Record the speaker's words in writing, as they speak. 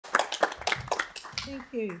Thank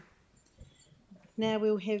you. Now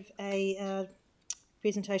we'll have a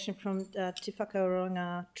presentation from Te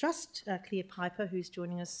Whakaoranga Trust, Claire Piper, who's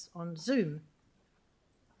joining us on Zoom.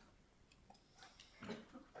 Kia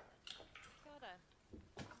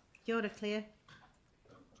ora. Kia ora, Claire.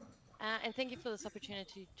 And thank you for this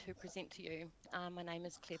opportunity to present to you. My name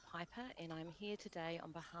is Claire Piper, and I'm here today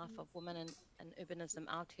on behalf of Women in Urbanism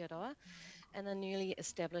Aotearoa and the newly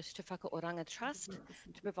established Te Whakaoranga Trust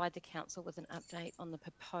to provide the Council with an update on the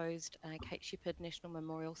proposed Kate Shepherd National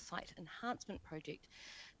Memorial Site Enhancement Project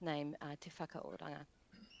named Te Whakaoranga.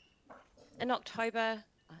 In October,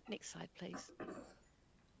 next slide please.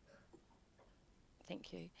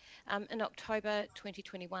 Thank you. In October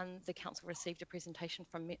 2021, the Council received a presentation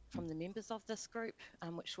from the members of this group,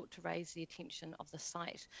 which sought to raise the attention of the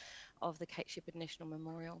site of the Kate Shepherd National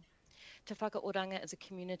Memorial. Te Whakaoranga is a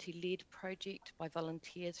community-led project by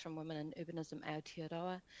volunteers from Women in Urbanism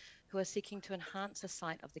Aotearoa who are seeking to enhance the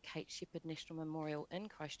site of the Kate Shepherd National Memorial in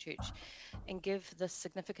Christchurch and give this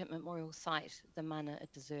significant memorial site the mana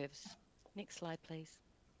it deserves. Next slide, please.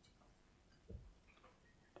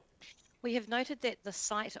 We have noted that the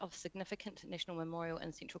site of significant national memorial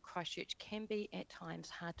in central Christchurch can be at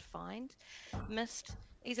times hard to find,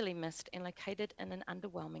 easily missed, and located in an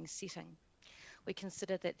underwhelming setting. We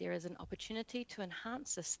consider that there is an opportunity to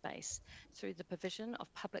enhance this space through the provision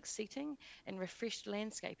of public seating and refreshed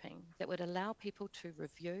landscaping that would allow people to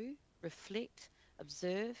review, reflect,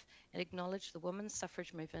 observe, and acknowledge the women's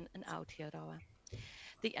suffrage movement in Aotearoa.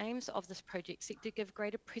 The aims of this project seek to give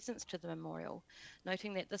greater presence to the memorial,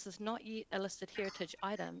 noting that this is not yet a listed heritage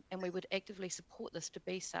item, and we would actively support this to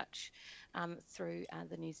be such through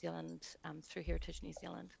through Heritage New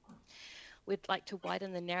Zealand. We'd like to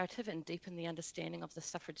widen the narrative and deepen the understanding of the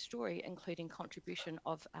suffrage story, including contribution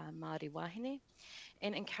of Māori wahine,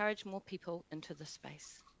 and encourage more people into the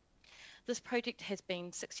space. This project has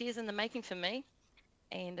been 6 years in the making for me,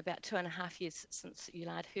 and about 2.5 years since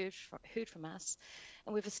Yolande heard from us.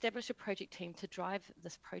 And we've established a project team to drive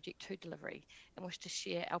this project to delivery and wish to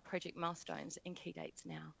share our project milestones and key dates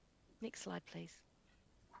now. Next slide, please.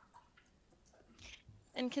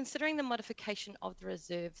 In considering the modification of the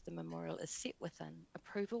reserve the memorial is set within,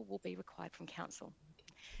 approval will be required from Council.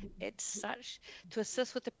 As such, to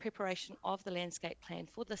assist with the preparation of the landscape plan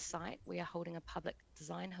for this site, we are holding a public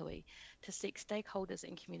design hui to seek stakeholders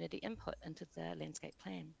and community input into the landscape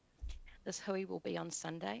plan. This hui will be on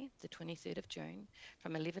Sunday, the 23rd of June,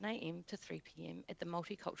 from 11 a.m. to 3 p.m. at the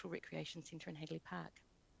Multicultural Recreation Centre in Hagley Park.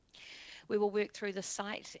 We will work through the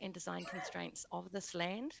site and design constraints of this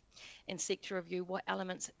land and seek to review what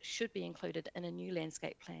elements should be included in a new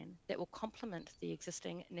landscape plan that will complement the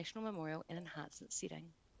existing National Memorial and enhance its setting.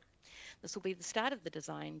 This will be the start of the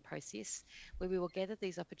design process where we will gather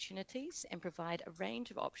these opportunities and provide a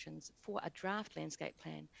range of options for a draft landscape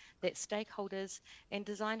plan that stakeholders and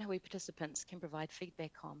design hui participants can provide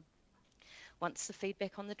feedback on. Once the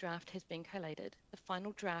feedback on the draft has been collated, the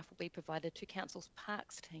final draft will be provided to Council's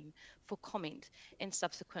Parks team for comment and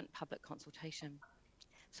subsequent public consultation.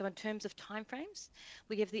 So in terms of timeframes,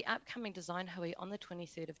 we have the upcoming design hui on the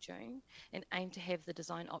 23rd of June and aim to have the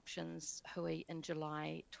design options hui in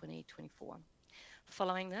July 2024.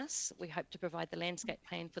 Following this, we hope to provide the landscape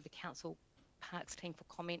plan for the Council Parks team for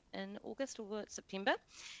comment in August or September,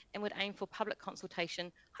 and would aim for public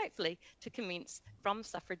consultation, hopefully to commence from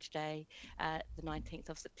Suffrage Day, the 19th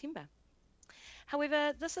of September.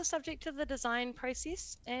 However, this is subject to the design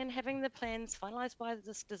process and having the plans finalised by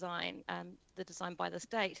this design, by this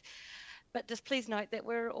date. But just please note that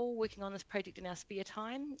we're all working on this project in our spare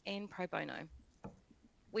time and pro bono.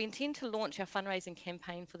 We intend to launch our fundraising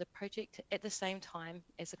campaign for the project at the same time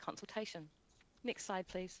as the consultation. Next slide,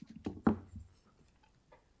 please.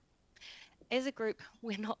 As a group,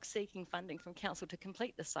 we're not seeking funding from Council to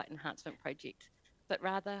complete the site enhancement project, but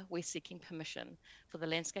rather we're seeking permission for the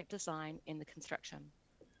landscape design and the construction.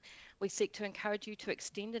 We seek to encourage you to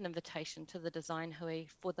extend an invitation to the design hui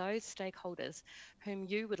for those stakeholders whom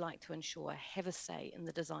you would like to ensure have a say in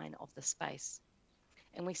the design of the space.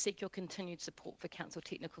 And we seek your continued support for Council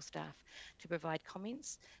technical staff to provide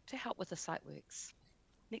comments to help with the site works.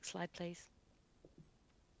 Next slide, please.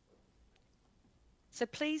 So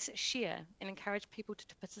please share and encourage people to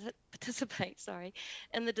participate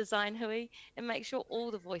in the design hui and make sure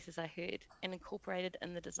all the voices are heard and incorporated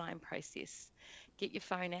in the design process. Get your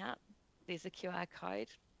phone out, there's a QR code.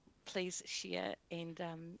 Please share, and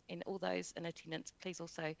all those in attendance, please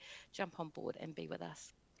also jump on board and be with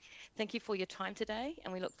us. Thank you for your time today,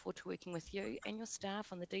 and we look forward to working with you and your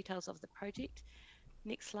staff on the details of the project.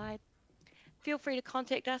 Next slide. Feel free to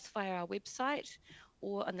contact us via our website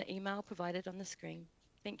or on the email provided on the screen.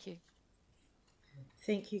 Thank you.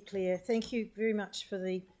 Thank you, Claire. Thank you very much for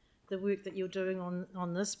the work that you're doing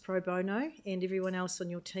on this pro bono, and everyone else on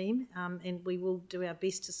your team, and we will do our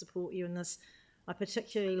best to support you in this. I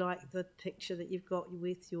particularly like the picture that you've got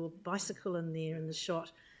with your bicycle in there in the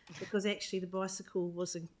shot, because actually the bicycle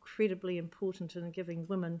was incredibly important in giving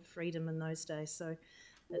women freedom in those days. So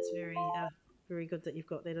it's very good that you've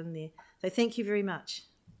got that in there. So thank you very much.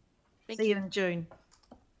 See you in June.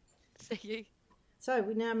 See you. So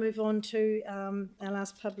we now move on to our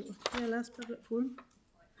last public forum.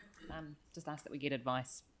 Just ask that we get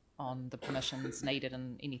advice on the permissions needed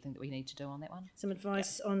and anything that we need to do on that one. Some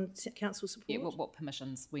advice on council support. Yeah, what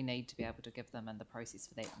permissions we need to be able to give them and the process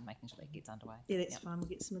for that and making sure that gets underway. Yeah, that's fine. We'll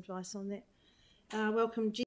get some advice on that. Welcome,